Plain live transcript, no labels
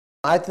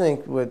I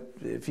think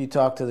if you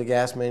talk to the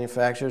gas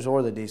manufacturers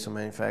or the diesel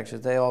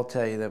manufacturers, they all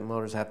tell you that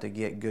motors have to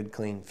get good,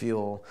 clean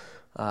fuel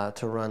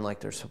to run like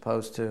they're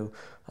supposed to,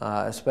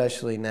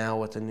 especially now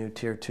with the new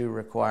Tier 2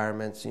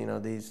 requirements. You know,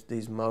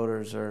 these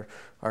motors are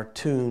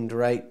tuned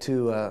right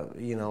to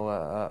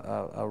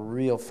a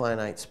real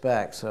finite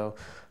spec, so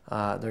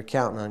they're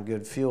counting on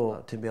good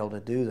fuel to be able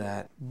to do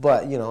that.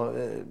 But, you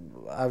know,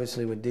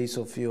 obviously with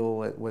diesel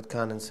fuel, with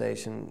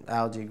condensation,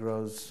 algae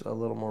grows a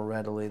little more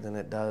readily than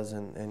it does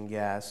in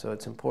gas, so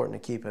it's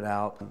important to keep it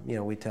out. You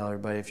know, we tell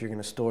everybody, if you're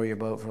going to store your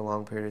boat for a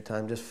long period of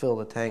time, just fill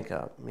the tank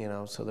up, you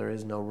know, so there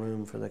is no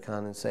room for the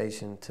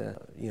condensation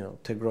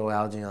to grow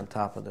algae on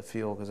top of the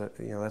fuel, because,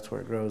 you know, that's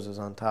where it grows, is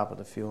on top of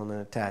the fuel and then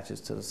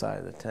attaches to the side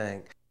of the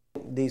tank.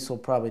 Diesel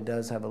probably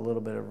does have a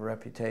little bit of a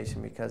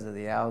reputation because of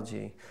the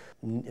algae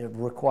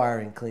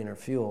requiring cleaner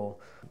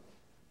fuel,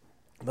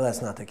 but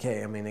that's not the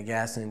case. I mean, the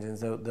gas engines,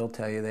 they'll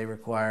tell you they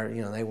require,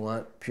 you know, they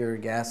want pure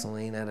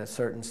gasoline at a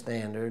certain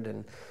standard,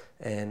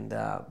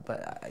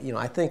 but you know,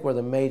 I think where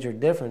the major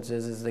difference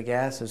is the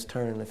gas is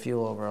turning the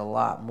fuel over a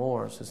lot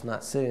more, so it's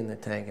not sitting in the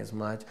tank as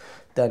much,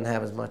 doesn't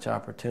have as much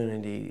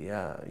opportunity,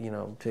 you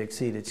know, to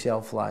exceed its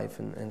shelf life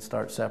and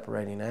start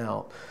separating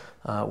out.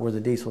 Where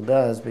the diesel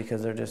does,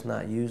 because they're just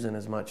not using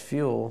as much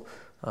fuel.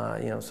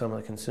 You know, some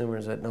of the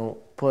consumers that don't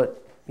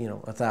put, you know,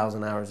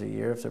 1,000 hours a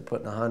year, if they're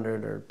putting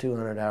 100 or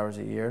 200 hours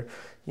a year,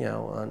 you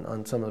know,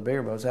 on some of the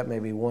bigger boats, that may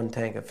be one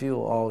tank of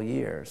fuel all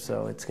year.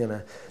 So it's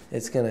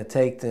gonna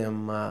take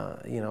them,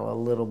 you know, a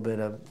little bit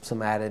of some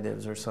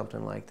additives or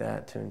something like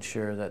that to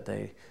ensure that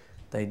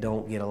they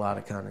don't get a lot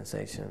of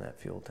condensation in that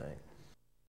fuel tank.